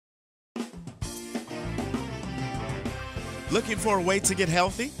Looking for a way to get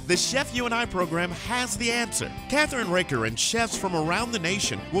healthy? The Chef You and I program has the answer. Kathryn Raaker and chefs from around the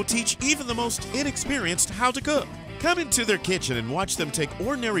nation will teach even the most inexperienced how to cook. Come into their kitchen and watch them take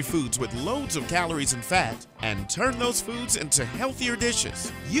ordinary foods with loads of calories and fat and turn those foods into healthier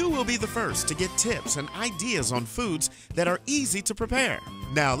dishes. You will be the first to get tips and ideas on foods that are easy to prepare.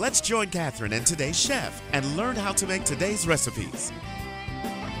 Now let's join Kathryn and today's chef and learn how to make today's recipes.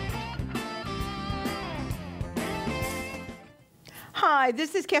 Hi,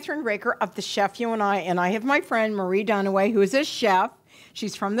 this is Kathryn Raaker of The Chef You and I have my friend Maria Dunaway, who is a chef.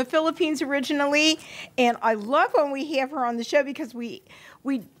 She's from the Philippines originally, and I love when we have her on the show because we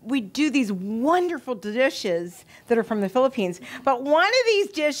do these wonderful dishes that are from the Philippines. But one of these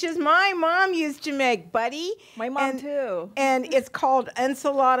dishes my mom used to make, Buddy. My mom too. And it's called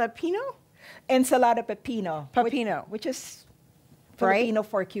ensalada pino? Ensalada pepino. Pepino. Which is Filipino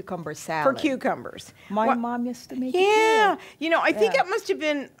for cucumber salad. For cucumbers. My mom used to make it Yeah. too. You know, I think it must have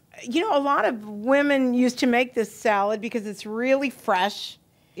been, you know, a lot of women used to make this salad because it's really fresh.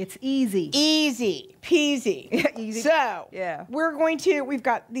 It's easy. Easy peasy. Easy. So, we've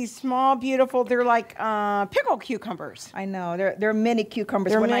got these small, beautiful, they're like pickled cucumbers. I know. They're mini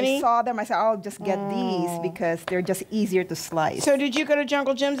cucumbers. They're when mini? I saw them, I said, I'll just get these because they're just easier to slice. So did you go to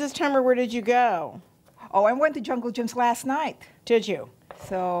Jungle Jim's this time, or where did you go? Oh, I went to Jungle Jim's last night. Did you?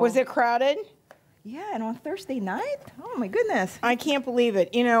 So was it crowded? Yeah, and on Thursday night? Oh, my goodness. I can't believe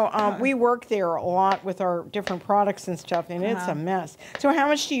it. You know, we work there a lot with our different products and stuff, and it's a mess. So how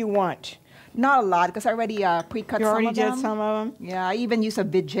much do you want? Not a lot, because I already pre-cut some of them. You already did some of them? Yeah, I even use a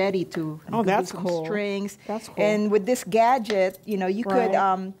veggetti to that's some cool. strings. That's cool. And with this gadget, you know, you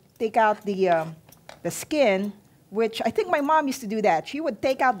could take out the skin, which I think my mom used to do that. She would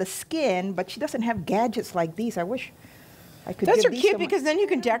take out the skin, but she doesn't have gadgets like these. I wish I could. Those are cute because then you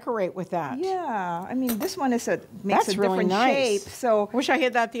can decorate with that. Yeah, I mean, this one makes a different nice shape. So wish I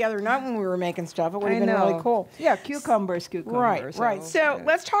had that the other night when we were making stuff. It would have been really cool. Yeah, cucumbers. Right, right. So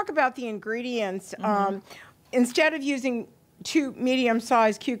let's talk about the ingredients. Instead of using 2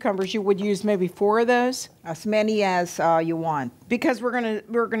 medium-sized cucumbers, you would use maybe 4 of those. As many as you want. Because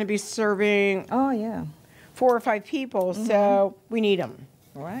we're gonna be serving. Oh yeah. 4 or 5 people, so we need them.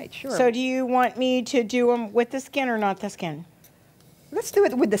 Right, sure. So do you want me to do them with the skin or not the skin? Let's do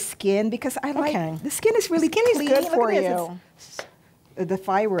it with the skin because I like the skin is really clean. Skin is good for you. The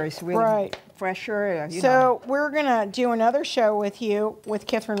fiber is really fresher. You know. We're gonna do another show with you with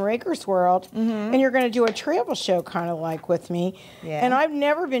Kathryn Raaker's World, and you're gonna do a travel show kind of like with me. Yeah. And I've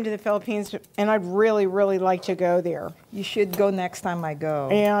never been to the Philippines, and I'd really, really like to go there. You should go next time I go.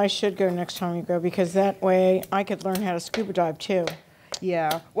 Yeah, I should go next time you go because that way I could learn how to scuba dive too.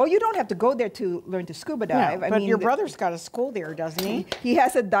 Yeah. Well, you don't have to go there to learn to scuba dive. No, but your brother's got a school there, doesn't he? He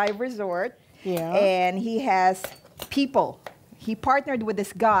has a dive resort. Yeah. And he has people. He partnered with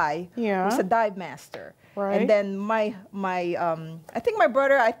this guy who's a dive master. Right. And then I think my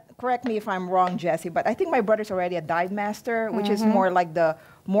brother, correct me if I'm wrong, Jesse, but I think my brother's already a dive master, which is more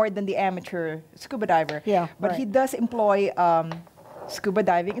than the amateur scuba diver. Yeah. But he does employ scuba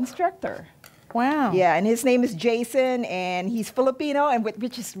diving instructor. Wow. Yeah, and his name is Jason, and he's Filipino, and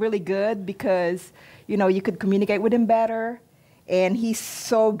which is really good because, you know, you could communicate with him better, and he's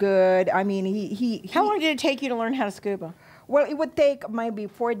so good. I mean, How long did it take you to learn how to scuba? Well, it would take maybe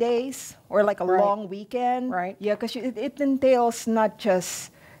 4 days or like a long weekend. Right. Yeah, because it entails not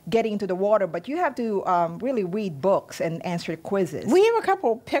just getting into the water, but you have to really read books and answer quizzes. We have a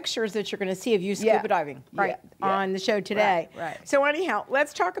couple pictures that you're going to see of you scuba diving on the show today. Right. So anyhow,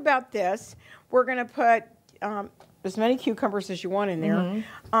 let's talk about this. We're going to put as many cucumbers as you want in there,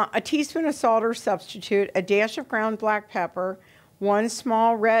 a teaspoon of salt or substitute, a dash of ground black pepper, 1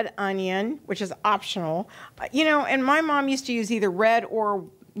 small red onion, which is optional. You know, and my mom used to use either red or,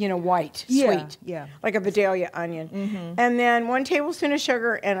 you know, white, sweet, like a Vidalia onion. And then 1 tablespoon of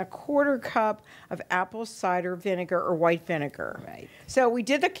sugar and a 1/4 cup of apple cider vinegar or white vinegar. Right. So we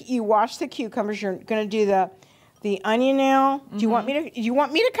did you wash the cucumbers. You're going to do the onion now. Do you want me to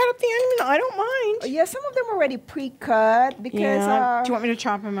cut up the onion? I don't mind. Yeah, some of them are already pre-cut because. Do you want me to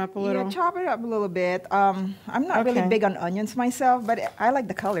chop them up a little? Yeah, chop it up a little bit. I'm not really big on onions myself, but I like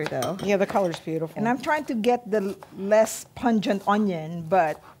the color though. Yeah, the color's beautiful. And I'm trying to get the less pungent onion,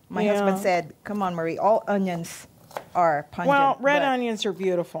 but my husband said, "Come on, Marie, all onions are pungent." Well, red onions are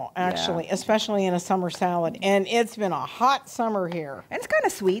beautiful, actually, especially in a summer salad. And it's been a hot summer here. And it's kind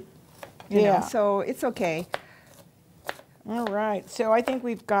of sweet. You know, so it's okay. All right, so I think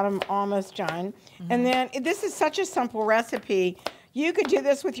we've got them almost done. And then this is such a simple recipe. You could do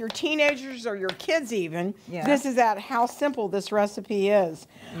this with your teenagers or your kids even. Yeah. This is at how simple this recipe is.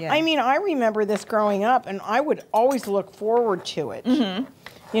 Yeah. I mean, I remember this growing up, and I would always look forward to it.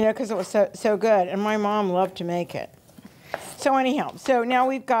 You know, because it was so good, and my mom loved to make it. So anyhow, so now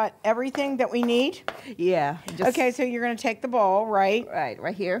we've got everything that we need. Yeah. Okay, so you're going to take the bowl, right?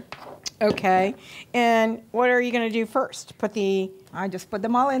 Right here. Okay. And what are you going to do first? I just put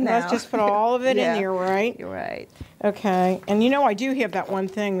them all in now. Let's just put all of it in there, right? You're right. Okay. And you know, I do have that one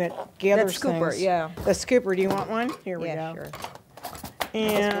thing that gathers That scooper, things. yeah. The scooper. Do you want one? Here we Yeah, go. sure.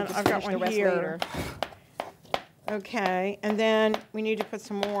 And We'll I've got finish the one rest here. later. Okay. And then we need to put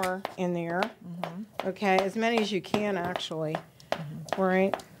some more in there. Okay. As many as you can, actually.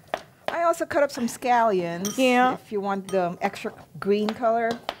 Right. I also cut up some scallions. Yeah. If you want the extra green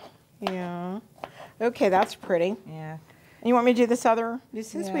color. Yeah. Okay, that's pretty. Yeah. And you want me to do this other?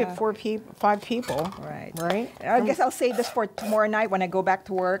 Since we have Yeah. 5 people. Right. Right? I guess I'll save this for tomorrow night when I go back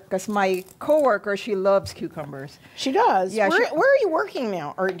to work because my coworker, she loves cucumbers. She does. Yeah, Where are you working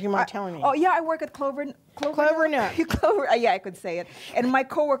now? Or do you mind telling me? Oh, yeah, I work at Clover Nut. Yeah, I could say it. And my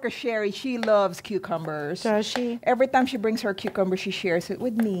coworker, Sherry, she loves cucumbers. Does she? Every time she brings her cucumber, she shares it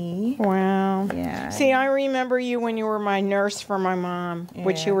with me. Wow. Yeah. See, I remember you when you were my nurse for my mom,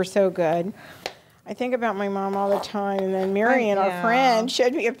 which Yeah. you were so good. I think about my mom all the time, and then Marion, our Yeah. friend,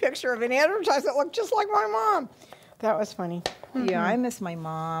 showed me a picture of an advertisement that looked just like my mom. That was funny. Yeah, I miss my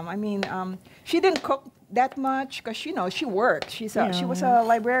mom. I mean, she didn't cook that much because she worked. She was a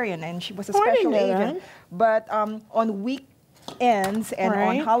librarian and she was a Oh, I didn't special know agent. But on weekends and on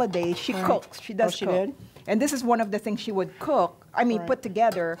Right. holidays, she cooks. She does she cook. did? And this is one of the things she would cook. I mean, Right. put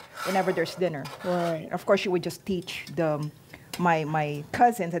together whenever there's dinner. Right. Of course, she would just teach my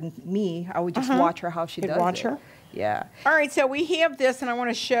cousins and me. I would just watch her how she You'd does watch it. her? Yeah. All right, so we have this, and I want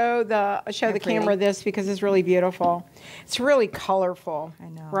to show the camera pretty. this because it's really beautiful. It's really colorful. I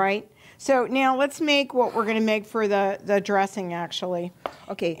know. Right? So now let's make what we're going to make for the dressing, actually.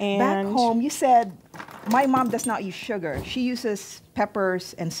 Okay, And- back home, you said my mom does not use sugar. She uses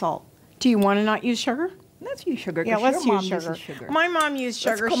peppers and salt. Do you want to not use sugar? Let's use sugar. Yeah, 'cause let's your use mom sugar. uses sugar. My mom used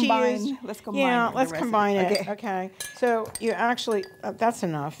sugar. Let's She combine- used. let's combine Yeah, the let's recipe. combine it. Okay. Okay. So you actually, that's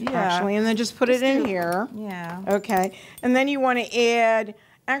enough. Yeah. Actually, and then just put it in here. Yeah. Okay. And then you want to add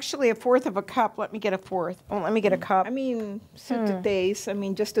actually a fourth of a cup. Let me get a fourth. Oh, let me get a cup. I mean, suit to taste. I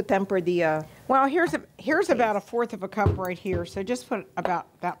mean, just to temper the. Well, here's about a fourth of a cup right here. So just put about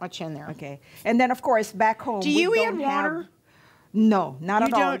that much in there. Okay, and then of course back home. Do we you add don't have- water? No, not You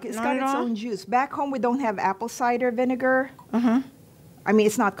at all. don't- It's not got at its all? own juice. Back home we don't have apple cider vinegar. I mean,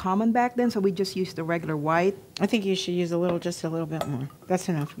 it's not common back then, so we just use the regular white. I think you should use just a little bit more. That's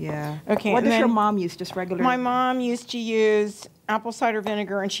enough. Yeah. Okay, What and does your then- mom use? Just regular. My mom used to use apple cider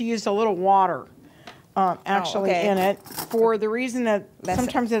vinegar, and she used a little water actually okay. in it for the reason that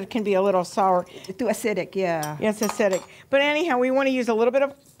sometimes it can be a little sour. Too acidic. Yeah. Yeah, it's acidic. But anyhow, we want to use a little bit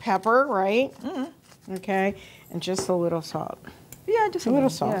of pepper, right? Okay, and just a little salt. Yeah, just A little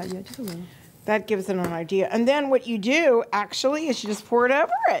salt. Yeah, just a little. That gives it an idea. And then what you do actually is you just pour it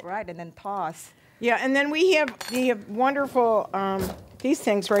over it. Right, and then toss. Yeah, and then we have wonderful these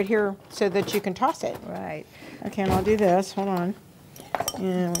things right here so that you can toss it. Right. Okay, and I'll do this. Hold on.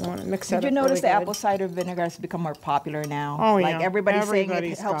 And we want to mix that Did you up notice really the good. apple cider vinegar has become more popular now? Oh, Like yeah. everybody's saying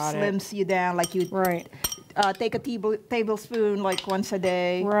Everybody's it helps got it. slims you down. Like you Right, take a tablespoon like once a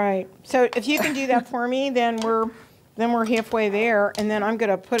day. right. So if you can do that for me, then we're halfway there, and then I'm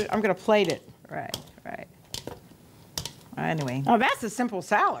gonna plate it. Right. Anyway. Oh, that's a simple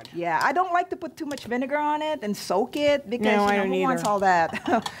salad. Yeah, I don't like to put too much vinegar on it and soak it because No, I don't who wants either. all that?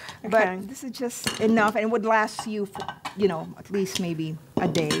 Okay. But this is just enough, and it would last you, for, at least maybe a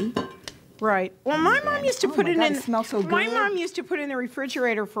day. Right. Well, my mom used to Oh put my it God, in. it smells so My good. mom used to put it in the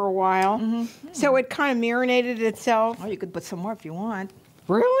refrigerator for a while, so it kind of marinated itself. Or you could put some more if you want.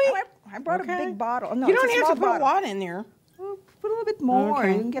 Really? I brought Okay. a big bottle. Oh, no, You it's a don't have small to put bottle. a lot in there. Well, put a little bit more.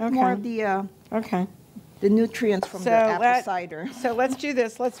 Okay, You can get okay. more of the Okay. nutrients from the apple cider. So let's do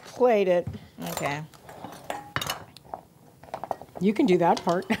this. Let's plate it. Okay. You can do that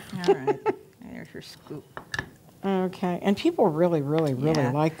part. All right. There's your scoop. Okay. And people really, really, really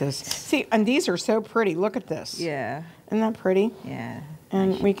Yeah. like this. See, and these are so pretty. Look at this. Yeah. Isn't that pretty? Yeah.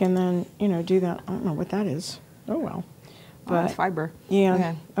 And we can then, do that. I don't know what that is. Oh, well. But it's fiber.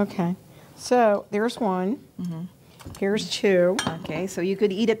 Yeah. Okay. So there's one. Here's two. Okay, so you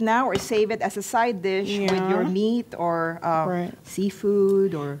could eat it now or save it as a side dish with your Yeah. meat or Right.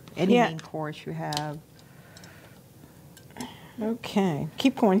 seafood or any Yeah. main course you have. Okay.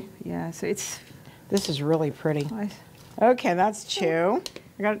 Keep going. Yeah, so it's This is really pretty. nice. Okay, that's two.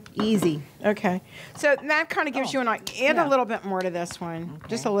 I got it. Easy. Okay. So that kind of gives you an idea. Add a little bit more to this one. Okay.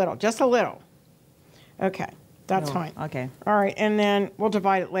 Just a little. Just a little. Okay. That's fine. Okay. All right. And then we'll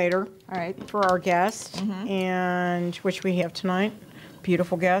divide it later. All right. For our guest, and which we have tonight.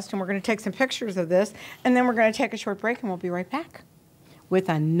 Beautiful guest. And we're going to take some pictures of this. And then we're going to take a short break, and we'll be right back with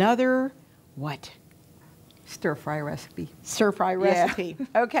another what? Stir-fry recipe. Stir-fry recipe.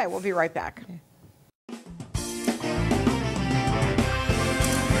 Okay. We'll be right back. Okay.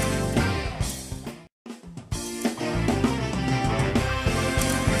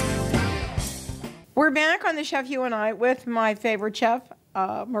 We're back on the Chef You and I with my favorite chef,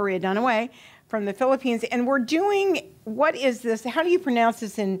 Maria Dunaway from the Philippines, and we're doing, what is this? How do you pronounce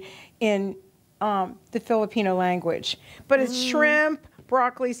this in the Filipino language? But it's shrimp,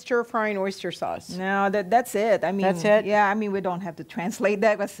 broccoli, stir fry, and oyster sauce. No, that's it. I mean, that's it. Yeah, I mean, we don't have to translate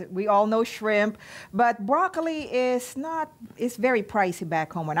that because we all know shrimp. But broccoli is not. It's very pricey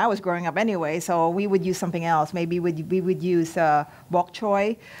back home when I was growing up, anyway. So we would use something else. Maybe we would use bok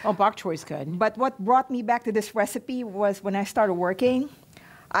choy. Oh, bok choy's good. But what brought me back to this recipe was when I started working.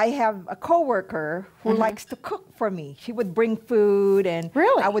 I have a coworker who likes to cook for me. She would bring food, and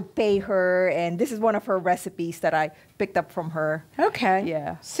really? I would pay her. And this is one of her recipes that I picked up from her. Okay.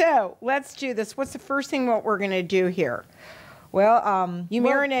 Yeah. So let's do this. What's the first thing what we're going to do here? Well, you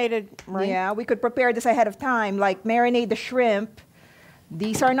marinated, right? Yeah, we could prepare this ahead of time, like marinate the shrimp.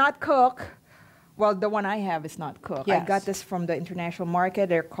 These are not cooked. Well, the one I have is not cooked. Yes. I got this from the international market.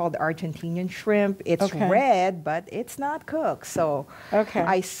 They're called Argentinian shrimp. It's red, but it's not cooked. So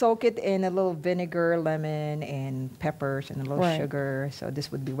I soak it in a little vinegar, lemon, and peppers, and a little sugar. So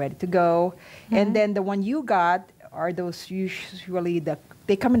this would be ready to go. And then the one you got are those usually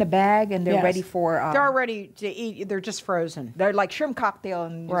they come in a bag and they're ready for... they're ready to eat. They're just frozen. They're like shrimp cocktail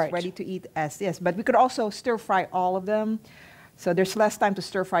and just ready to eat as is. But we could also stir fry all of them. So there's less time to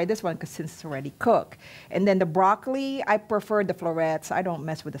stir fry this one since it's already cooked. And then the broccoli, I prefer the florets. I don't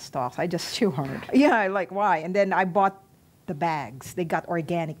mess with the stalks. I just... Too hard. Yeah, like why? And then I bought the bags. They got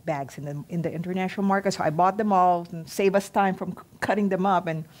organic bags in the international market. So I bought them all and save us time from cutting them up.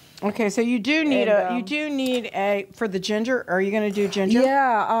 And okay, so you do need a for the ginger. Are you going to do ginger?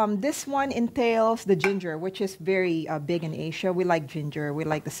 Yeah, this one entails the ginger, which is very big in Asia. We like ginger. We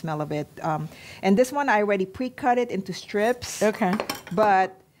like the smell of it. And this one I already pre-cut it into strips. Okay.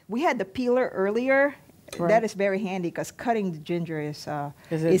 But we had the peeler earlier. Right. That is very handy because cutting the ginger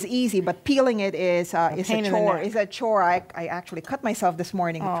is easy, but peeling it is a chore. It's a chore. I actually cut myself this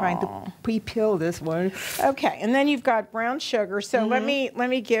morning trying to pre-peel this one. Okay, and then you've got brown sugar. So let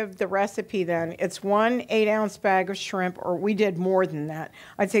me give the recipe then. It's 1 8-ounce bag of shrimp, or we did more than that.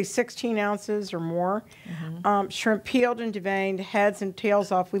 I'd say 16 ounces or more. Shrimp peeled and deveined, heads and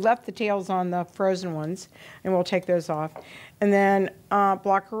tails off. We left the tails on the frozen ones, and we'll take those off. And then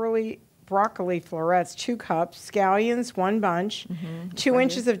broccoli florets, 2 cups, scallions, 1 bunch, 2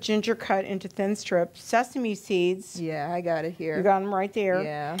 inches of ginger cut into thin strips, sesame seeds. Yeah, I got it here. You got them right there.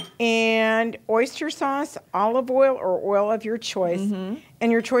 Yeah. And oyster sauce, olive oil, or oil of your choice,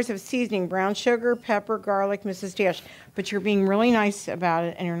 and your choice of seasoning, brown sugar, pepper, garlic, Mrs. Dash. But you're being really nice about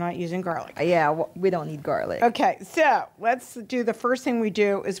it, and you're not using garlic. Yeah, well, we don't need garlic. Okay, so let's do the first thing we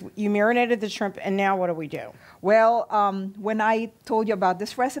do is you marinated the shrimp, and now what do we do? Well, when I told you about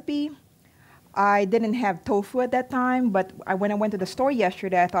this recipe, I didn't have tofu at that time, but when I went to the store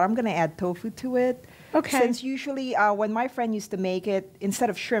yesterday, I thought I'm going to add tofu to it. Okay. Since usually when my friend used to make it, instead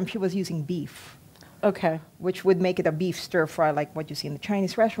of shrimp, she was using beef. Okay. Which would make it a beef stir fry like what you see in the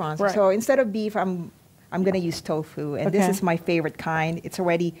Chinese restaurants. Right. So instead of beef, I'm going to use tofu. And this is my favorite kind. It's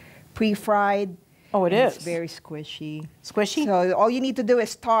already pre-fried. Oh, it is? It's very squishy. Squishy? So all you need to do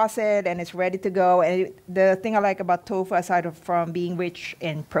is toss it, and it's ready to go. And the thing I like about tofu, aside from being rich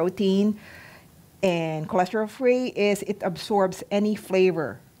in protein and cholesterol-free, is it absorbs any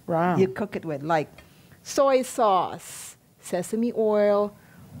flavor you cook it with, like soy sauce, sesame oil,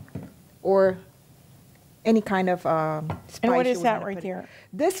 or any kind of spice. And what is that right there?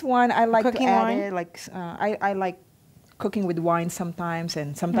 This one, I like to add wine? it, like, I like cooking with wine sometimes,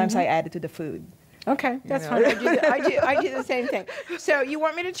 and sometimes I add it to the food. Okay, that's fine. I do the same thing. So you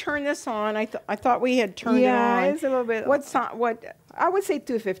want me to turn this on? I thought we had turned it on. Yeah, it's a little bit. What? I would say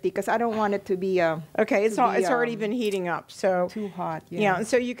 250 because I don't want it to be. Okay, it's already been heating up, so too hot. Yeah, and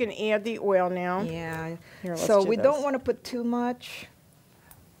so you can add the oil now. Yeah. Here, so we don't want to put too much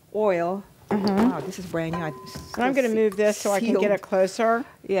oil. Wow, this is brand new. And I'm going to move this so I can get it closer.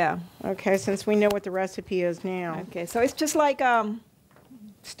 Yeah. Okay, since we know what the recipe is now. Okay, so it's just like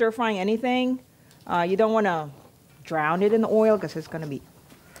stir frying anything. You don't want to drown it in the oil because it's going to be,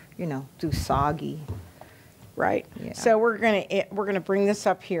 too soggy. Right. Yeah. So we're gonna bring this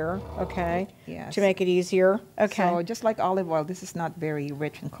up here, okay? Yes. To make it easier. Okay. So just like olive oil, this is not very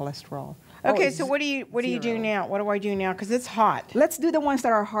rich in cholesterol. Okay. it's So what do you do zero. now? What do I do now? Because it's hot. Let's do the ones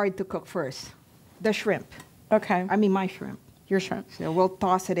that are hard to cook first. The shrimp. Okay. I mean my shrimp. Your shrimp. So we'll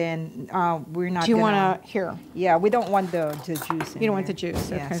toss it in. We're not. Do you gonna, want to here? Yeah, we don't want the juice in You don't want the there.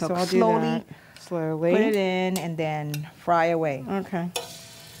 juice. Yeah, Okay. so So I'll do slowly that. Slowly. put it in and then fry away. Okay.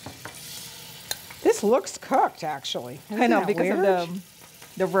 This looks cooked, actually. I know Isn't that because weird?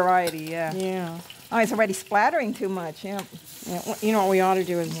 of the variety. Yeah. Yeah. Oh, it's already splattering too much. Yeah. Yeah. Well, you know what we ought to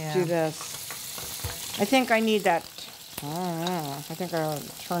do is Yeah. do this. I think I need that. I don't know. I think I'll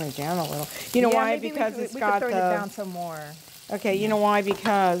turn it down a little. You know Yeah, why? maybe Because we it's could got turn the. it down some more. Okay. You know why?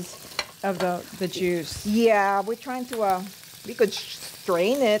 Because of the juice. Yeah, we're trying to. We could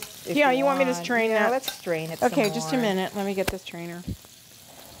strain it. If Yeah, you want me to strain yeah, that? let's strain it. Okay, some just a more. minute. Let me get this strainer.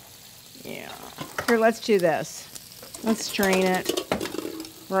 Yeah. Here, let's do this. Let's strain it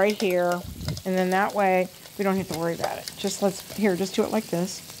right here. And then that way, we don't have to worry about it. Just just do it like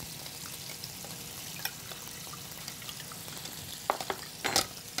this.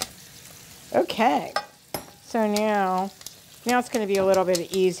 Okay. So now it's going to be a little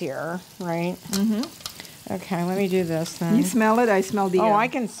bit easier, right? Mm-hmm. Okay, let me do this then. You smell it? I smell the. Oh, I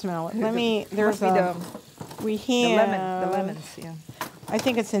can smell it. Let me, there's must be we the have, lemons. Yeah. I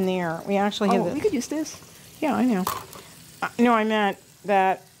think it's in there. We actually have Oh, this. we could use this. Yeah, I know. No, I meant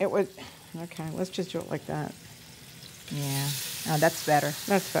that it would, okay, let's just do it like that. Yeah. Oh, that's better.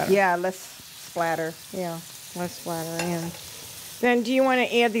 That's better. Yeah, less splatter. Yeah, less splatter in. Then do you want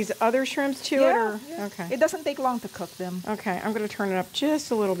to add these other shrimps to it? Or? Yeah. Okay. It doesn't take long to cook them. Okay, I'm going to turn it up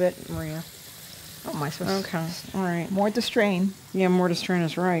just a little bit, Maria. Oh, my sauce. Okay, all right. More to strain. Yeah, more to strain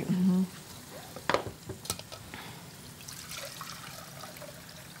is right. Mm-hmm.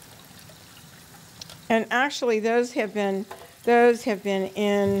 And actually, those have been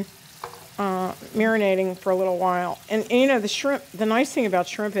in marinating for a little while. And you know, the shrimp. The nice thing about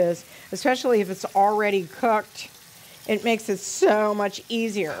shrimp is, especially if it's already cooked, it makes it so much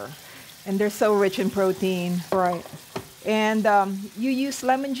easier. And they're so rich in protein. Right. And you use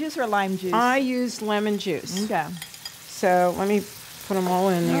lemon juice or lime juice? I use lemon juice. Okay. So let me put them all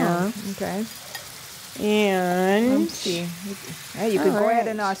in there. Oh, okay. And Let's see. Yeah, you could All go ahead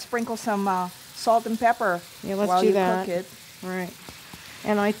right. and sprinkle some salt and pepper. Yeah, let's while do you that. cook it. Right.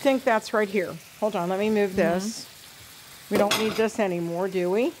 And I think that's right here. Hold on, let me move this. We don't need this anymore, do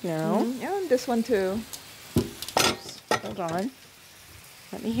we? No. Yeah, and this one too. Oops. Hold on.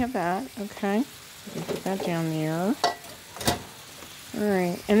 Let me have that. Okay. Let me put that down there. All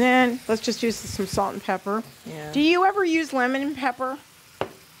right. And then let's just use some salt and pepper. Yeah. Do you ever use lemon and pepper?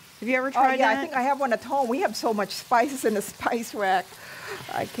 Have you ever Oh tried yeah, that? I think I have one at home. We have so much spices in the spice rack.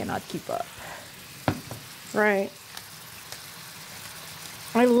 I cannot keep up. Right.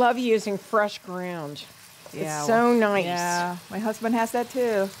 I love using fresh ground. It's so nice. Yeah, my husband has that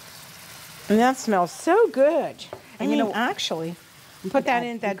too. And that smells so good. I And mean, you know, actually, We put could that add-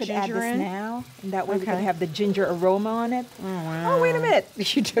 in, we that could ginger add this in. now, and that way we Okay. can have the ginger aroma on it. Oh, wow. Oh, wait a minute. You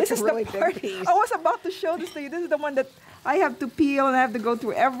took This a is really the big part. piece. I was about to show this to you. This is the one that I have to peel, and I have to go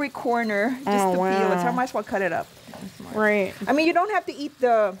through every corner just Oh, to peel it. So I wow. might as well cut it up. Right. I mean, you don't have to eat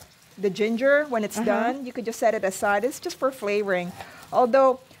the ginger when it's done. You could just set it aside. It's just for flavoring.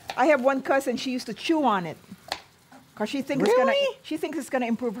 Although I have one cousin, she used to chew on it because she thinks it's gonna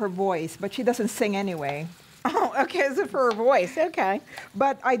improve her voice, but she doesn't sing anyway. Oh, okay. Is it for her voice? Okay.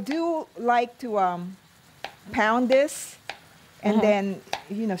 But I do like to pound this and then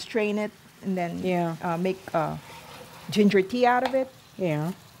strain it and then make ginger tea out of it.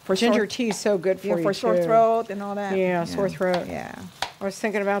 Yeah. For Ginger sore- tea is so good for Yeah, you, for sore too. throat and all that. Yeah, sore throat. Yeah. I was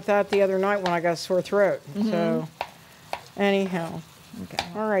thinking about that the other night when I got a sore throat. So, anyhow. Okay.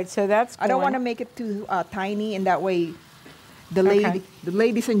 All right, so that's I don't want to going. make it too tiny, and that way the Okay.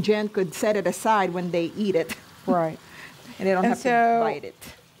 ladies and gent could set it aside when they eat it, Right. and they don't And have so- to bite it.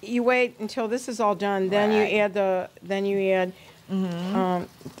 You wait until this is all done, then Right. you add the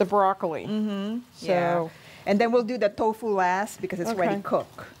broccoli. So Yeah. And then we'll do the tofu last because it's already Okay.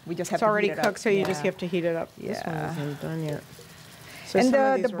 cooked. We just have it's to already heat it cooked, up. so you just Yeah. have to heat it up. This one Yeah. isn't done yet. So And some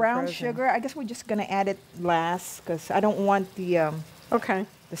of the these were brown frozen. sugar, I guess we're just gonna add it last because I don't want the Okay.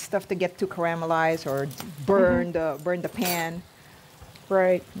 stuff to get too caramelized or burn the pan.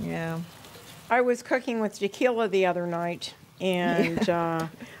 Right. Yeah. I was cooking with tequila the other night, and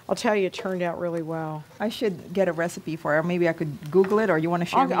I'll tell you, it turned out really well. I should get a recipe for it. Maybe I could Google it, or you want to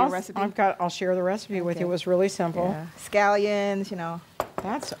share me a recipe? I'll share the recipe with you. It Okay. was really simple. Yeah. Scallions,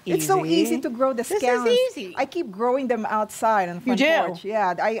 That's easy. It's so easy to grow the scallions. This is easy. I keep growing them outside on the front porch.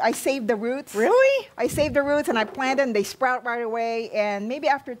 Yeah, I save the roots. Really? I save the roots and I plant them. They sprout right away. And maybe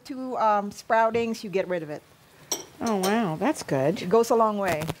after 2 sproutings, you get rid of it. Oh, wow. That's good. It goes a long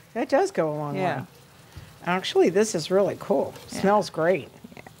way. That does go a long Yeah. way. Actually, this is really cool. Smells great.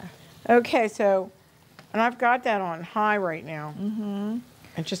 Yeah. Okay, so, and I've got that on high right now. Mm-hmm.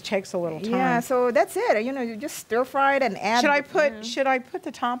 It just takes a little time. Yeah, so that's it. You know, you just stir fry it and add. Should I put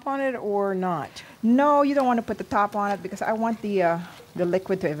the top on it or not? No, you don't want to put the top on it because I want the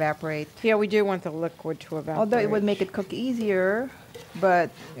liquid to evaporate. Yeah, we do want the liquid to evaporate. Although it would make it cook easier,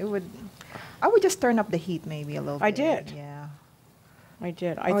 but I would just turn up the heat maybe a little bit. I did. Yeah. I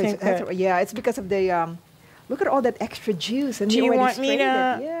did. I think that. Yeah, it's because of the. Look at all that extra juice, and Do you want me to?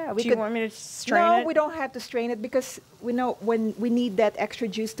 Yeah, do you want me to strain it? No, we don't have to strain it because we know when we need that extra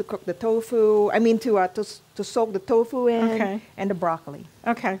juice to cook the tofu. I mean, to soak the tofu in and the broccoli.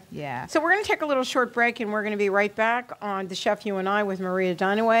 Okay. Yeah. So we're going to take a little short break, and we're going to be right back on The Chef You and I with Maria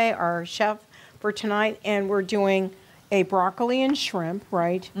Dunaway, our chef for tonight, and we're doing a broccoli and shrimp,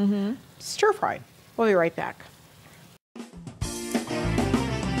 right? Mm-hmm. Stir fried. We'll be right back.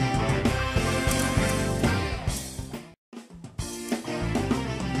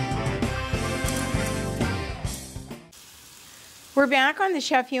 We're back on The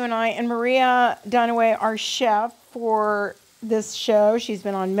Chef You and I, and Maria Dunaway, our chef for this show. She's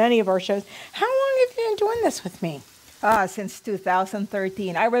been on many of our shows. How long have you been doing this with me? Since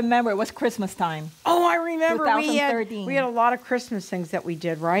 2013. I remember it was Christmas time. Oh, I remember. 2013. We had a lot of Christmas things that we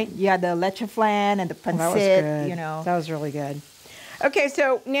did, right? Yeah, the leche flan and the pancit, that was good. you know. That was really good. Okay,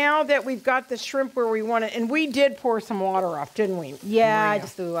 so now that we've got the shrimp where we want it, and we did pour some water off, didn't we? Yeah, Maria?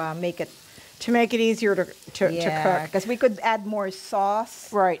 just to make it. To make it easier to cook. Because we could add more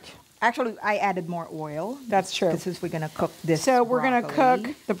sauce. Right. Actually, I added more oil. That's true. Since we're going to cook this So we're going to cook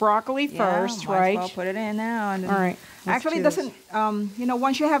the broccoli first, might right? As well put it in now. And then all right. Actually, it doesn't, you know,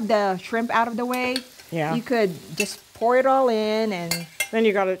 once you have the shrimp out of the way, you could just pour it all in and... Then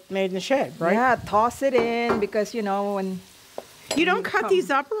you got it made in the shade, right? Yeah, toss it in because, you know, when... You don't cut these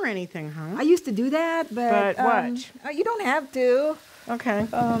up or anything, huh? I used to do that, but... what? You don't have to. Okay.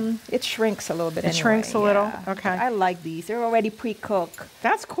 It shrinks a little bit. It shrinks a little? Okay. I like these. They're already pre-cooked.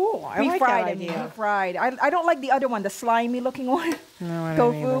 That's cool. I like that idea. Pre-fried. I don't like the other one, the slimy-looking one. No, I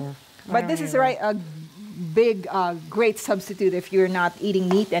don't tofu. either. But this is a big, great substitute if you're not eating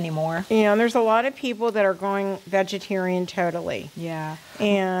meat anymore. You know, there's a lot of people that are going vegetarian totally. Yeah.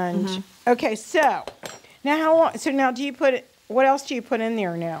 And, okay, so, now how long, so now do you put, what else do you put in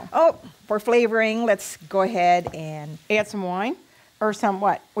there now? Oh, for flavoring, let's go ahead and... Add some wine? Or some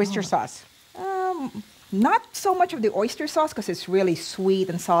what? Oyster sauce? Not so much of the oyster sauce because it's really sweet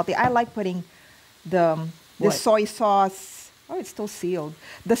and salty. I like putting the soy sauce. Oh, it's still sealed.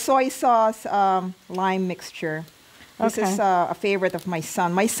 The soy sauce lime mixture. This is a favorite of my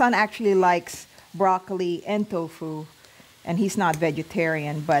son. My son actually likes broccoli and tofu, and he's not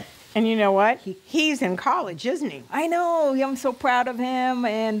vegetarian, but... And you know what? He's in college, isn't he? I know. I'm so proud of him.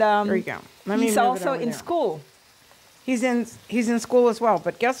 And there you go. He's also in school. He's in school as well.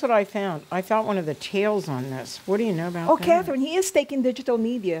 But guess what I found? I found one of the tails on this. What do you know about that? Oh, Kathryn, he is taking digital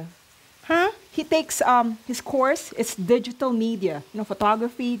media. Huh? He takes his course. It's digital media. You know,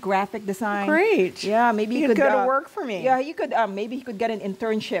 photography, graphic design. Great. Yeah, maybe he could go to work for me. Yeah, you could. Maybe he could get an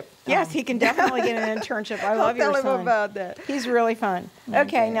internship. Yes, he can definitely get an internship. I love your son. Tell him about that. He's really fun.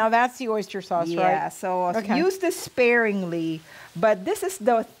 Okay, now that's the oyster sauce, right? Yeah. So use this sparingly. But this is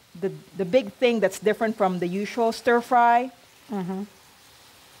the big thing that's different from the usual stir fry.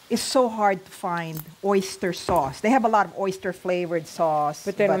 It's so hard to find oyster sauce. They have a lot of oyster flavored sauce,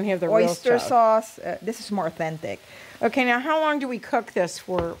 but they don't have the real oyster stuff. sauce. This is more authentic. Okay, now how long do we cook this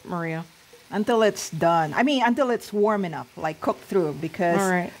for, Maria? Until it's done. I mean, until it's warm enough, like cooked through,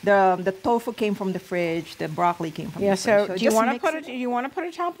 because the tofu came from the fridge, the broccoli came from the fridge. So do you want to put do you want to put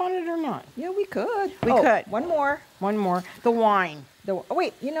a top on it or not? Yeah, we could. We could. One more. One more. The wine.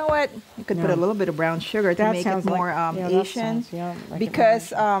 Wait, you know what? You could put a little bit of brown sugar to make it more Asian.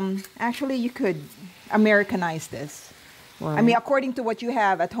 Because actually you could Americanize this. Right. I mean, according to what you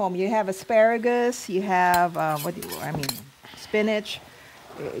have at home, you have asparagus, you have spinach.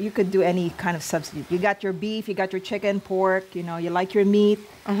 You could do any kind of substitute. You got your beef, you got your chicken, pork. You know, you like your meat.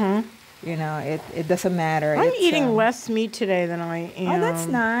 You know, it doesn't matter. I'm eating less meat today than I am. Oh, that's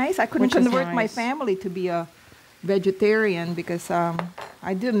nice. I couldn't convert my family to be a vegetarian because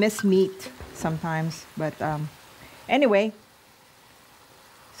I do miss meat sometimes. But anyway,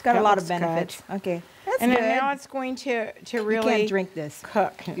 it's got a lot of benefits. Good. Okay, that's and good. And now it's going to really... You can't drink this.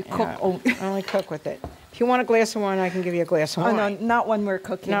 Cook. You cook only cook with it. If you want a glass of wine, I can give you a glass of Oh, wine. no, not when we're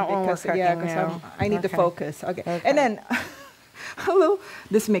cooking. Not when we're because, yeah, cooking, because no. I need to Okay. focus. Okay. And then, hello,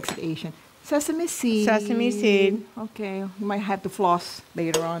 this makes it Asian. Sesame seed. Sesame seed. Okay, you might have to floss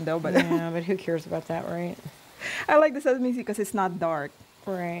later on though, but Yeah, but who cares about that, right? I like the sesame seed because it's not dark.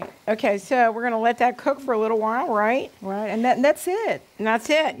 Right. Okay, so we're going to let that cook for a little while, right? Right, and that's it. And that's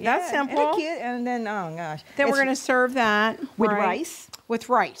it. That's Yeah, simple. And then, oh gosh. Then we're It's going to serve that with right, rice. With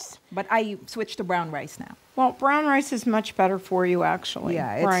rice. But I switched to brown rice now. Well, brown rice is much better for you, actually.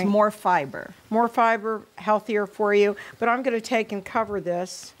 Yeah, it's right? more fiber. More fiber, healthier for you. But I'm going to take and cover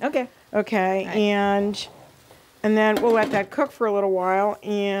this. Okay. Okay, Right. and then we'll let that cook for a little while.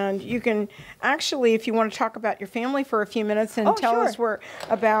 And you can actually, if you want to talk about your family for a few minutes and Oh, tell sure. us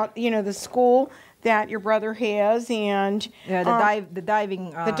about the school that your brother has and Yeah, the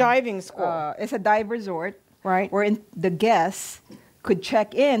diving. the diving school. It's a dive resort. Right. Where the guests could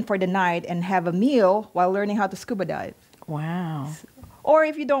check in for the night and have a meal while learning how to scuba dive. Wow. Or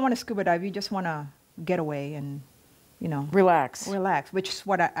if you don't want to scuba dive, you just want to get away and, Relax. relax, which is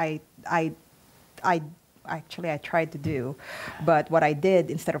what I tried to do. But what I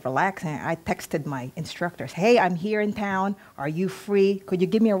did, instead of relaxing, I texted my instructors, hey, I'm here in town. Are you free? Could you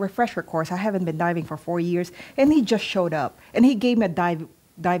give me a refresher course? I haven't been diving for 4 years. And he just showed up. And he gave me a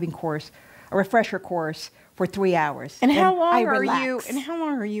diving course, a refresher course for 3 hours. And how long I are you? relaxed. And how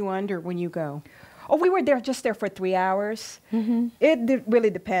long are you under when you go? Oh, we were just there for 3 hours. Mm-hmm. It really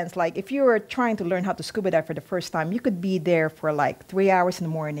depends. Like, if you were trying to learn how to scuba dive for the first time, you could be there for like 3 hours in the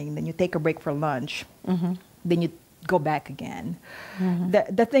morning, then you take a break for lunch, then you go back again.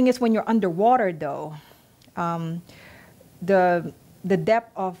 The thing is, when you're underwater, though, the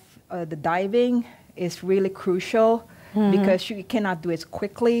depth of the diving is really crucial. Because you cannot do it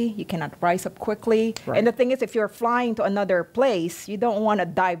quickly, you cannot rise up quickly. Right. And the thing is, if you're flying to another place, you don't want to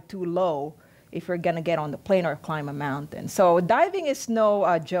dive too low if you're going to get on the plane or climb a mountain. So diving is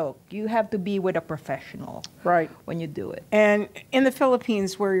no joke. You have to be with a professional Right. when you do it. And in the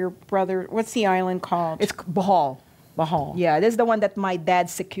Philippines, where your brother, what's the island called? It's Bohol. Bohol. Yeah, this is the one that my dad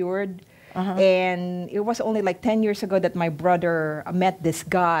secured. And it was only like 10 years ago that my brother met this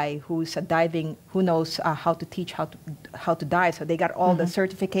guy who's a diving, who knows how to teach how to dive. So they got all the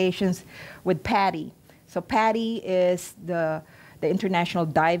certifications with PADI. So PADI is the International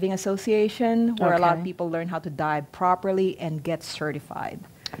Diving Association, where a lot of Okay. people learn how to dive properly and get certified.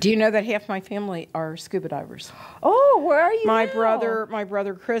 Do you know that half my family are scuba divers? Oh, where are you My now?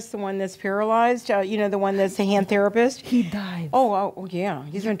 brother Chris, the one that's paralyzed, the one that's a hand therapist. He dives. Oh, yeah.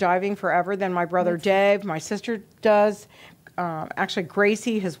 He's been diving forever. Then my brother Dave, my sister does. Actually,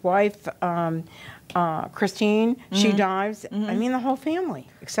 Gracie, his wife, Christine, she dives. I mean, the whole family,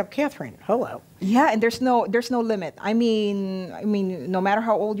 except Kathryn. Hello. Yeah, and there's no limit. I mean, no matter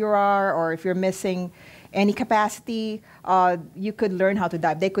how old you are or if you're missing any capacity, you could learn how to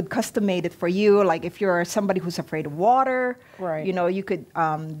dive. They could custom-made it for you. Like if you're somebody who's afraid of water, Right. You could.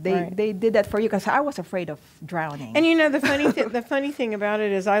 Right. They did that for you because I was afraid of drowning. And the funny thing about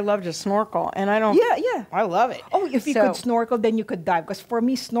it is, I love to snorkel, and I don't. Yeah. I love it. Oh, if you could snorkel, then you could dive. Because for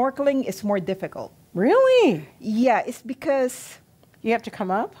me, snorkeling is more difficult. Really? Yeah, it's because You have to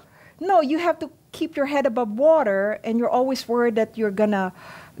come up. no, you have to keep your head above water, and you're always worried that you're gonna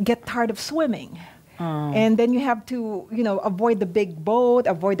get tired of swimming. And then you have to, avoid the big boat,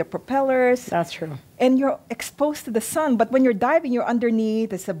 avoid the propellers. That's true. And you're exposed to the sun. But when you're diving, you're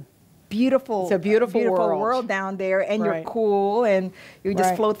underneath. It's a beautiful world down there, and Right. you're cool, and you just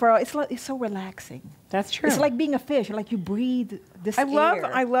Right. float for. It's so relaxing. That's true. It's like being a fish. Like you breathe this I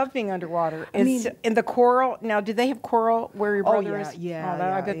air. love being underwater. I mean- In the coral. Now, do they have coral where your brother is? Yeah,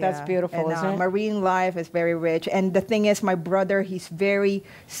 Oh, I bet that's yeah. beautiful, And, isn't it? marine life is very rich. And the thing is, my brother, he's very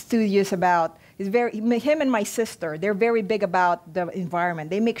studious about. Him and my sister, they're very big about the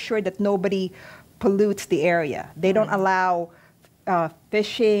environment. They make sure that nobody pollutes the area. They don't allow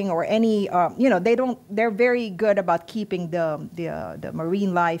fishing or any. They don't. They're very good about keeping the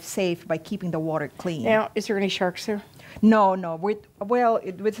marine life safe by keeping the water clean. Now, is there any sharks there? No.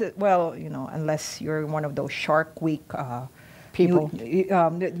 Unless you're one of those Shark Week People.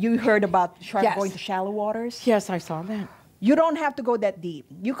 You heard about sharks Yes. going to shallow waters? Yes, I saw that. You don't have to go that deep.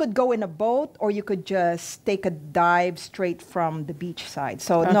 You could go in a boat, or you could just take a dive straight from the beach side.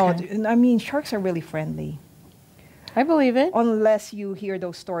 So Okay. sharks are really friendly, I believe it. unless you hear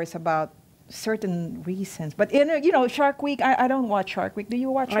those stories about certain reasons. But Shark Week, I don't watch Shark Week. Do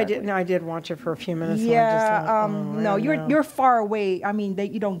you watch? Shark Week? I did watch it for a few minutes. and I Yeah, just thought, oh, I no, don't know. you're far away.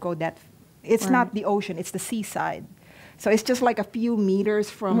 You don't go that. It's Right. not the ocean; it's the seaside. So it's just like a few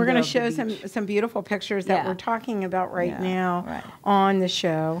meters from. We're going to show beach. some beautiful pictures that we're talking about right now on the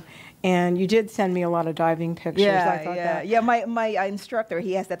show. And you did send me a lot of diving pictures. I thought that. Yeah. My instructor,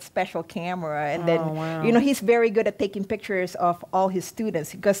 he has that special camera, and then he's very good at taking pictures of all his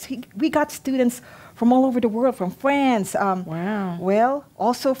students because we got students from all over the world, from France. Well,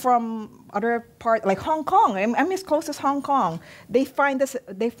 also from other parts like Hong Kong. I'm as close as Hong Kong. They find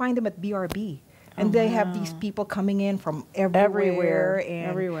them at BRB. And they have these people coming in from everywhere.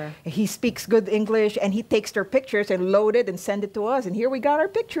 And he speaks good English, and he takes their pictures and load it and send it to us. And here we got our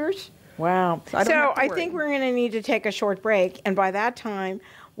pictures. Wow. So I think we're going to need to take a short break. And by that time,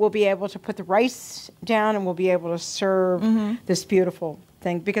 we'll be able to put the rice down and we'll be able to serve this beautiful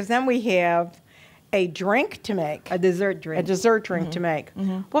thing. Because then we have a drink to make. A dessert drink. A dessert drink to make.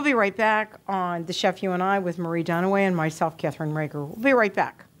 We'll be right back on The Chef You and I with Maria Dunaway and myself, Kathryn Raaker. We'll be right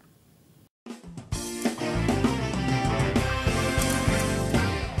back.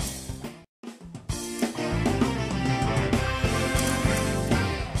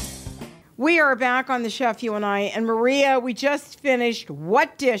 We are back on The Chef You and I. And Maria, we just finished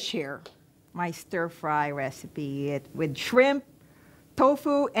what dish here? My stir-fry recipe with shrimp,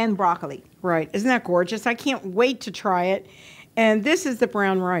 tofu, and broccoli. Right. Isn't that gorgeous? I can't wait to try it. And this is the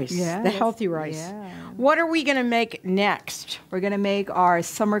brown rice, the healthy rice. Yeah. What are we going to make next? We're going to make our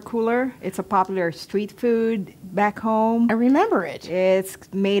summer cooler. It's a popular street food back home. I remember it. It's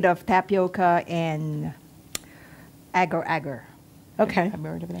made of tapioca and agar-agar. Okay.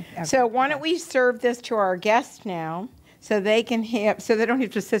 So why don't we serve this to our guests now so they can so they don't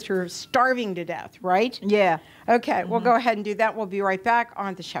have to sit here starving to death, right? Yeah. Okay, we'll go ahead and do that. We'll be right back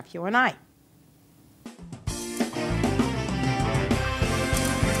on The Chef You and I.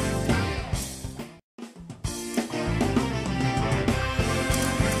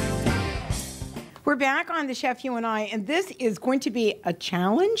 We're back on The Chef You and I, and this is going to be a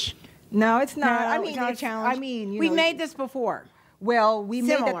challenge. No, it's not. No, it's not a challenge. We made this before. Well, we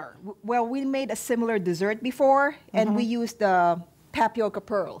made a similar dessert before, and we used the tapioca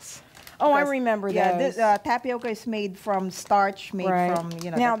pearls. Oh, I remember those. Yeah, this tapioca is made from starch, from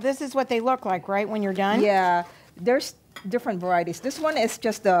Now this is what they look like, right? When you're done. Yeah, there's different varieties. This one is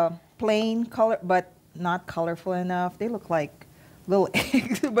just a plain color, but not colorful enough. They look like little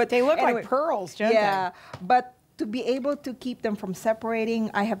eggs, but they look like pearls, don't they? Yeah, but to be able to keep them from separating,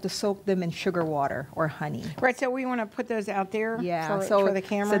 I have to soak them in sugar water or honey. Right, so we want to put those out there for the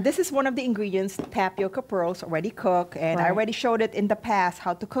camera? So this is one of the ingredients, tapioca pearls, already cooked. And I already showed it in the past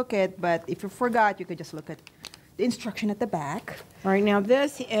how to cook it. But if you forgot, you could just look at the instruction at the back. All right, now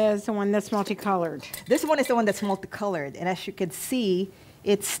this is the one that's multicolored. This one is the one that's multicolored. And as you can see,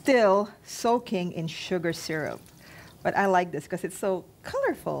 it's still soaking in sugar syrup. But I like this because it's so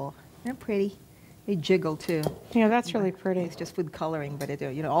colorful. They're pretty. They jiggle too. Yeah, that's really pretty. It's just food coloring, but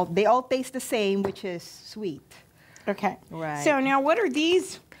they all taste the same, which is sweet. Okay. Right. So now, what are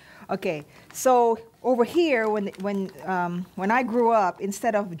these? Okay. So over here, when I grew up,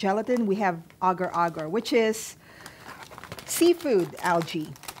 instead of gelatin, we have agar-agar, which is seafood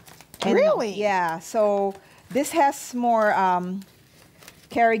algae. And really? Yeah. So this has more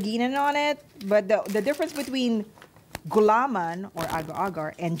carrageenan on it, but the difference between gulaman or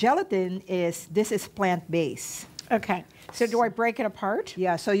agar-agar and gelatin is this is plant-based. Okay. So do I break it apart?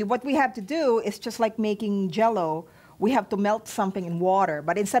 Yeah. So what we have to do is just like making Jell-O. We have to melt something in water,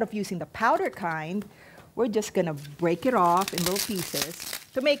 but instead of using the powder kind, we're just gonna break it off in little pieces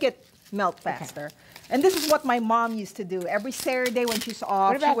to make it melt faster. Okay. And this is what my mom used to do. Every Saturday when she's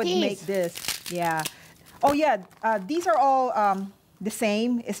off, she would make this. Yeah. Oh yeah. These are all the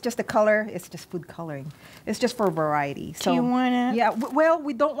same. It's just the color. It's just food coloring. It's just for variety. So, do you want to? Yeah. Well,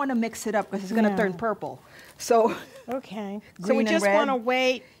 we don't want to mix it up because it's going to turn purple. So. Okay. So we just want to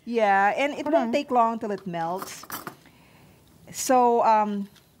wait. Yeah, and it won't take long till it melts. So.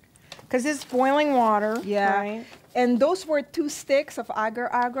 Because it's boiling water. Yeah. Right? And those were 2 sticks of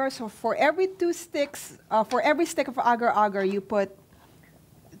agar-agar. So for every 2 sticks, for every stick of agar-agar, you put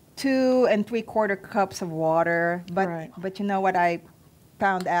 2 3/4 cups of water. But you know what I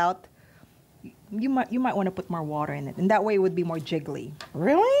found out? You might want to put more water in it, and that way it would be more jiggly.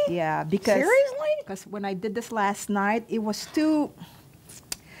 Really? Yeah. Because seriously? Because when I did this last night, it was too.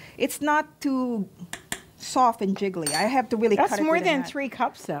 It's not too soft and jiggly. I have to really cut it. That's more than 3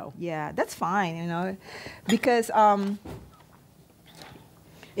 cups, though. Yeah, that's fine. Because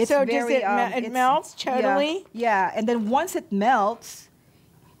it's so very, it melts totally. Yeah, and then once it melts,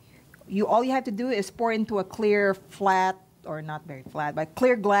 all you have to do is pour into a clear, flat, or not very flat, but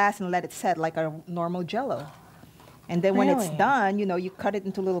clear glass and let it set like a normal Jell-O. And then when it's done, you cut it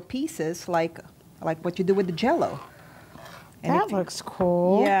into little pieces like what you do with the Jell-O. And That looks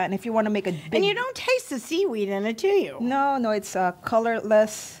cool. Yeah, and if you want to make a big... And you don't taste the seaweed in it, do you? No, no, it's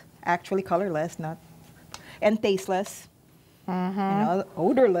colorless, actually colorless, not, and tasteless,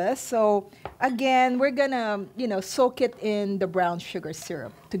 odorless. So again, we're gonna, soak it in the brown sugar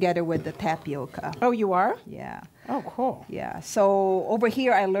syrup together with the tapioca. Oh, you are? Yeah. Oh, cool. Yeah. So over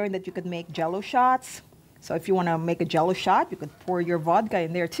here, I learned that you could make Jello shots. So if you want to make a Jello shot, you could pour your vodka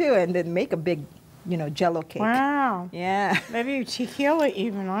in there too, and then make a big, Jello cake. Wow. Yeah. Maybe tequila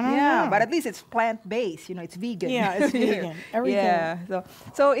even. I don't know. Yeah, but at least it's plant-based. It's vegan. Yeah, it's vegan. Everything. Yeah.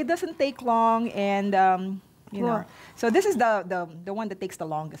 So it doesn't take long, and Sure. So this is the one that takes the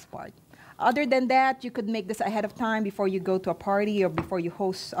longest part. Other than that, you could make this ahead of time before you go to a party or before you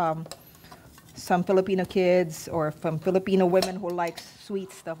host some Filipino kids or from Filipino women who like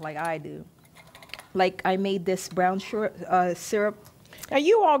sweet stuff like I do. Like I made this brown syrup. Now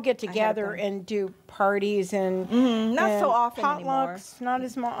you all get together and do parties and not so often potlucks. anymore. Not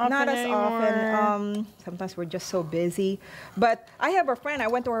as often. Not as anymore. often. Sometimes we're just so busy. But I have a friend. I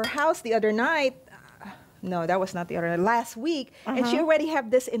went to her house the other night. No, that was not the other night. Last week, and she already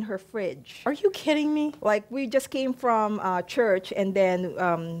have this in her fridge. Are you kidding me? Like we just came from church, and then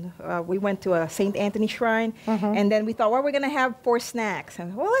we went to a St. Anthony shrine, and then we thought, well, we're gonna have 4 snacks,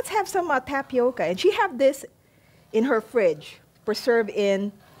 and well, let's have some tapioca. And she have this in her fridge, preserved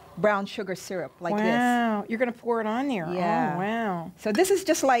in brown sugar syrup like this. Wow, you're gonna pour it on there. Yeah. Oh, wow. So this is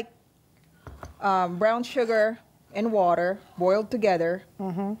just like brown sugar and water boiled together.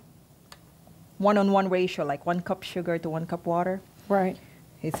 1-on-1 ratio, like 1 cup sugar to 1 cup water. Right.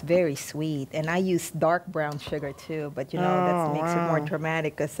 It's very sweet, and I use dark brown sugar too. But that makes it more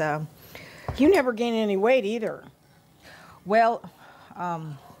dramatic. Cause you never gain any weight either. well,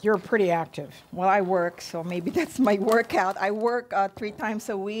 You're pretty active. well, I work, so maybe that's my workout. I work 3 times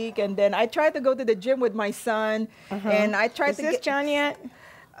a week, and then I try to go to the gym with my son, and I try Is to this done yet?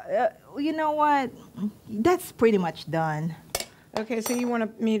 You know what? That's pretty much done. Okay, so you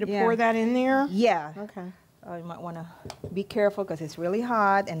want me to pour that in there? Yeah. Okay. You might want to be careful because it's really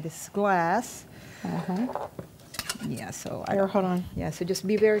hot, and this is glass. Yeah, so Here, hold on. yeah, so just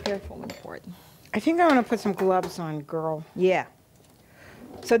be very careful when you pour it. I think I want to put some gloves on, girl. Yeah.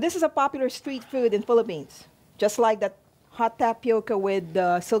 So this is a popular street food in Philippines, just like that hot tapioca with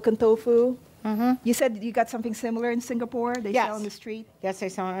silken tofu. You said you got something similar in Singapore. They sell on the street. Yes, they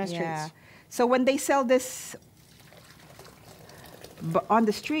sell on the streets. Yeah. So when they sell this on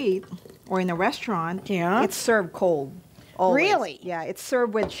the street or in a restaurant, it's served cold. Always. Really? Yeah, it's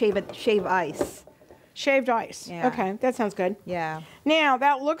served with shaved ice. Shaved ice. Yeah. Okay, that sounds good. Yeah. Now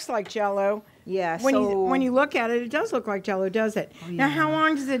that looks like Jello. Yeah. When you look at it, it does look like Jello, does it? Oh, Now, yeah. how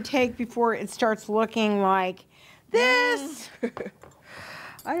long does it take before it starts looking like this?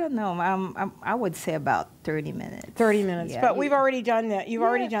 I don't know. I would say about 30 minutes. 30 minutes. Yeah, but we've already done that. You've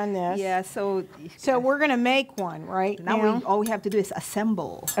already done this. Yeah. So we're going to make one, right? now all we have to do is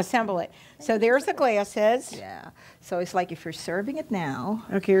assemble. Assemble it. So there's the glasses. Yeah. So it's like if you're serving it now.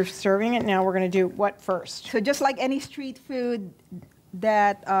 Okay, you're serving it now. We're going to do what first? So just like any street food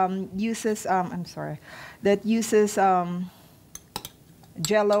that uses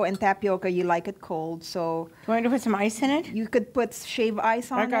Jello and tapioca, you like it cold. So Do you want to put some ice in it? you could put shaved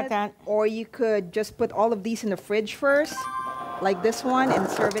ice on it. I got that. Or you could just put all of these in the fridge first, like this one, and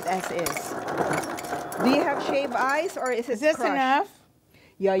serve it as is. Do you have shaved ice or is it Is this crushed? enough?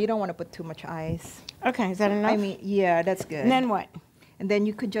 Yeah, you don't want to put too much ice. Okay, is that enough? I mean, yeah, that's good. and then what? And then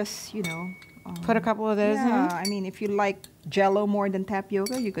you could just, Put a couple of those yeah, I mean, if you like Jello more than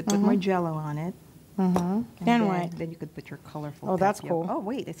tapioca, you could put more Jello on it. in? And Then what? Then you could put your colorful. Oh, that's tapioca. cool. Oh,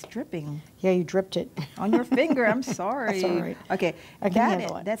 wait, it's dripping Yeah, you dripped it. on your finger. I'm sorry. That's all right. Okay, I can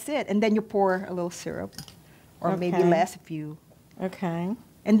handle it. That's it. And then you pour a little syrup, or maybe Okay. less if you. Okay.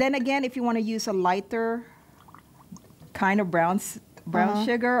 And then again, if you want to use a lighter kind of brown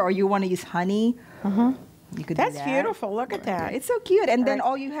sugar, or you want to use honey, you could do That's that. beautiful. Look at that. It's so cute. And then right.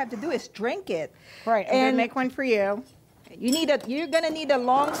 all you have to do is drink it. Right. I'm going And to make one for you. you're gonna need a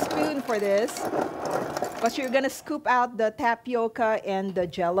long spoon for this, because you're gonna scoop out the tapioca and the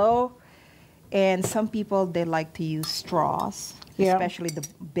Jello. And some people, they like to use straws, Yeah. especially the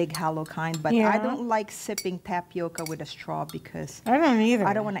big hollow kind. But Yeah. I don't like sipping tapioca with a straw because I don't either.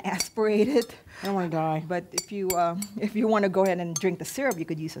 I don't want to aspirate it. I don't want to die. But if you want to go ahead and drink the syrup, you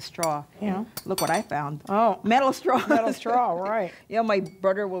could use a straw. Yeah. Look what I found. Oh. Metal straw. Metal straw, right. Yeah, my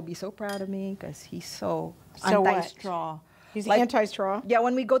brother will be so proud of me because he's so So what? anti-straw. He's Like- anti-straw. Yeah,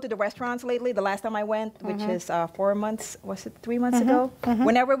 when we go to the restaurants lately, the last time I went, which is 4 months, was it 3 months ago?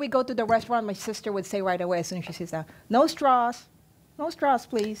 Whenever we go to the restaurant, my sister would say right away as soon as she sits down, no straws,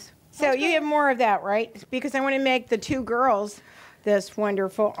 please. So you have more of that, right? Because I want to make the two girls this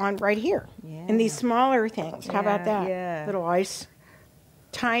wonderful on right here. Yeah. And these smaller things. How about Yeah, that? yeah. Little ice.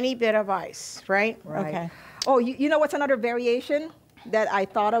 Tiny bit of ice, right? Right. Okay. Oh, you know what's another variation that I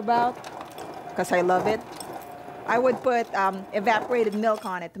thought about? Because I love it. I would put evaporated milk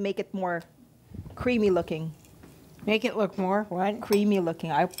on it to make it more creamy looking. Make it look more, what? Creamy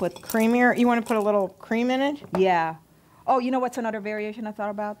looking. I put, Creamier. You want to put a little cream in it? yeah. Oh, you know what's another variation I thought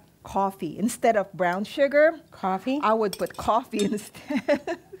about? Coffee. Instead of brown sugar, Coffee? I would put coffee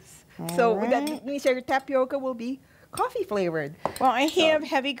instead. So that means your tapioca will be coffee flavored. Well, I have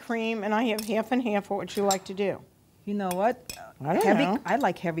heavy cream and I have half and half. What would you like to do? You know what? I don't heavy, know. I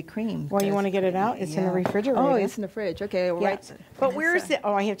like heavy cream. Well, you 'cause- want to get it out? It's in the yeah. refrigerator. Oh, it's in the fridge. Okay, Yeah. right. But where's the?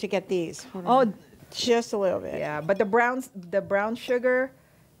 Oh, I have to get these. Hold on. Oh, Just a little bit. yeah. But the brown sugar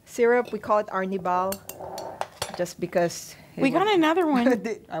syrup, we call it arnibal, just because. We got another one.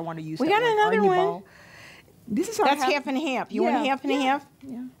 I want to use. We that got word, another one. arnibal. This is our That's half and half. You want Yeah, half and yeah, half?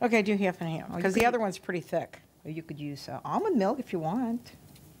 Yeah. Okay, do half and half you because the could- other one's pretty thick. Or you could use almond milk if you want.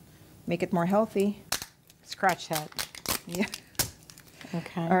 Make it more healthy. Scratch that. Yeah.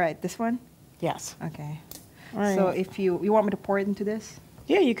 Okay. All right. This one. Yes. Okay. All right. So if you want me to pour it into this.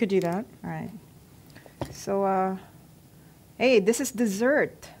 Yeah, you could do that. All right. So, hey, this is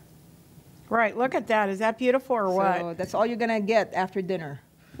dessert. Right. Look at that. Is that beautiful or So what? that's all you're gonna get after dinner.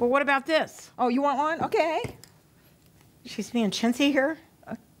 Well, what about this? Oh, you want one? Okay. She's being chintzy here.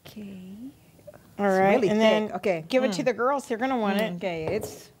 Okay. All It's right. really and thick. then Okay. give it to the girls. They're going to want it. Okay.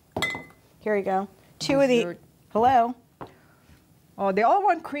 It's. Here we go. Two of the. Dessert. Hello. Oh, they all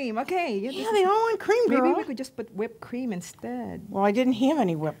want cream. Okay. Yeah, they all want cream, girl. Maybe we could just put whipped cream instead. Well, I didn't have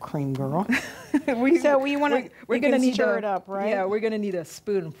any whipped cream, girl. we, So we want to. We're gonna need stir it up, right? Yeah, we're gonna need a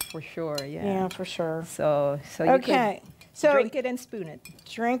spoon for sure. Yeah. Yeah, for sure. So you Okay. could So drink it and spoon it.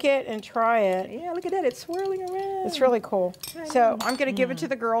 drink it and try it. Yeah, look at that. It's swirling around. It's really cool. I So know. I'm going to give it to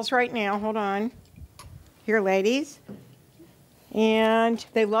the girls right now. Hold on. Here, ladies. And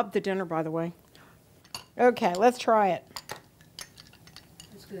they loved the dinner, by the way. Okay, let's try it.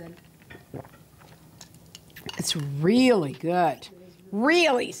 It's good. It's really good.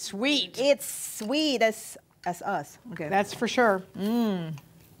 Really sweet. It's sweet as us. Okay. That's for sure.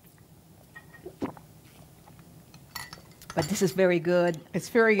 But this is very good It's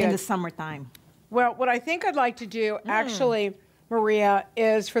very in the good. summertime. Well, what I think I'd like to do, actually, Maria,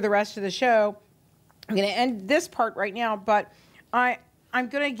 is for the rest of the show, I'm going to end this part right now, but I'm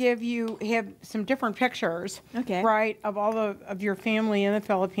going to have some different pictures, Okay. right, of all of your family in the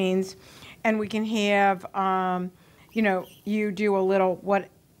Philippines, and we can have, you do a little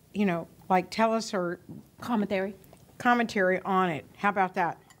like tell us or Commentary. commentary on it. How about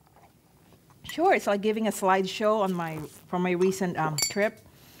that? Sure, it's like giving a slideshow from my recent trip.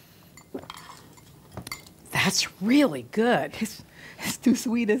 That's really good. It's too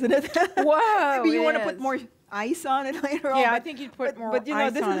sweet, isn't it? Whoa, Maybe you it want to put is. more ice on it later on. Yeah, I but- think you'd put more But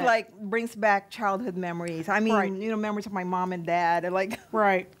ice this on is it. like brings back childhood memories. I mean, Right. memories of my mom and dad. And like,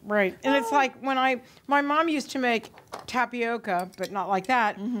 Right. And it's like when my mom used to make tapioca, but not like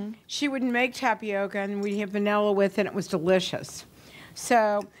that. She would make tapioca and we'd have vanilla with it. It was delicious.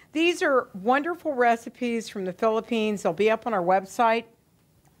 So these are wonderful recipes from the Philippines. They'll be up on our website.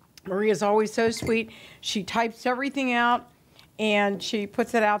 Maria's always so sweet. She types everything out and she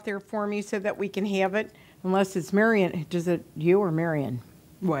puts it out there for me so that we can have it. Unless it's Marion. Does it you or Marion?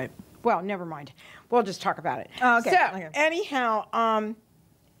 what? Well, never mind. We'll just talk about it. Oh, okay, So, okay. anyhow,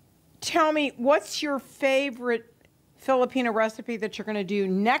 tell me, what's your favorite Filipino recipe that you're going to do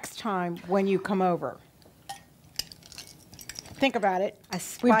next time when you come over? Think about it.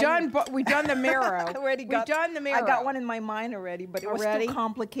 We've done the marrow. We've done the marrow. I got one in my mind already, but it was Already? too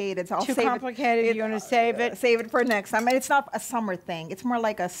complicated. So I'll Too save complicated? It, You wanna save it? Save it for next time. And it's not a summer thing. It's more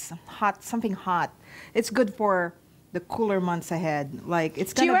like something hot. It's good for the cooler months ahead. Like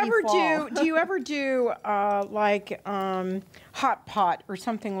it's Do gonna you ever be fall. do you ever do hot pot or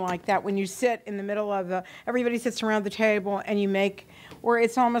something like that when you sit in the middle of everybody sits around the table and you make, or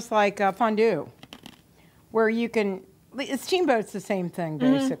it's almost like a fondue, where you can. Steamboat's the same thing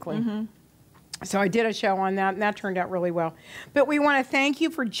basically. So I did a show on that, and that turned out really well. But we want to thank you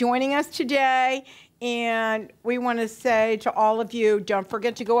for joining us today, and we want to say to all of you, don't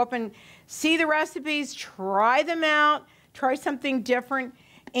forget to go up and see the recipes, try them out, try something different,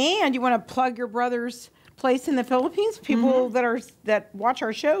 and you want to plug your brother's place in the Philippines. People that watch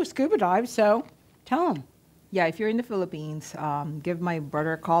our show scuba dive, so tell them. Yeah, if you're in the Philippines, give my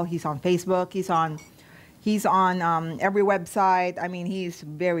brother a call. He's on Facebook. He's on every website. I mean, he's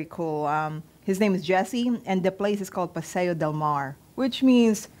very cool. His name is Jesse, and the place is called Paseo Del Mar, which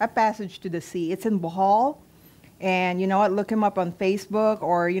means a passage to the sea. It's in Bohol. And you know what? Look him up on Facebook,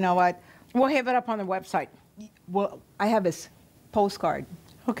 or you know what? We'll have it up on the website. Well, I have his postcard.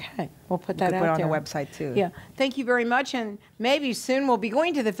 Okay, we'll put that Put out it on there. the website too. Yeah, thank you very much, and maybe soon we'll be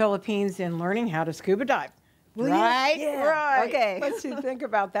going to the Philippines and learning how to scuba dive. Will you? Right? Yeah. Right. Okay. Let's think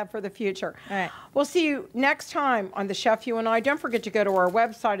about that for the future. All right. We'll see you next time on The Chef You and I. Don't forget to go to our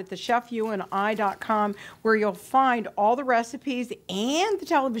website at thechefyouandi.com, where you'll find all the recipes and the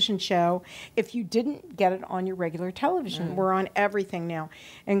television show if you didn't get it on your regular television. We're on everything now,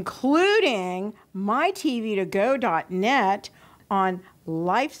 including mytv2go.net on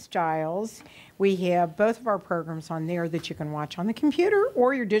lifestyles. We have both of our programs on there that you can watch on the computer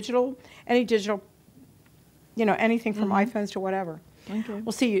or your digital, any digital, you know, anything from iPhones to whatever. Okay.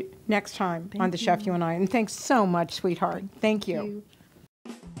 We'll see you next time on The Chef You and I. And thanks so much, sweetheart. Thank you.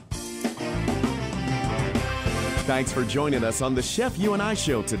 Thanks for joining us on the Chef You and I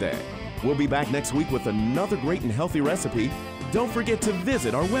show today. We'll be back next week with another great and healthy recipe. Don't forget to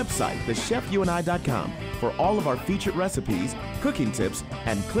visit our website, thechefyouandi.com, for all of our featured recipes, cooking tips,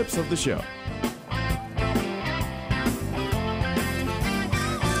 and clips of the show.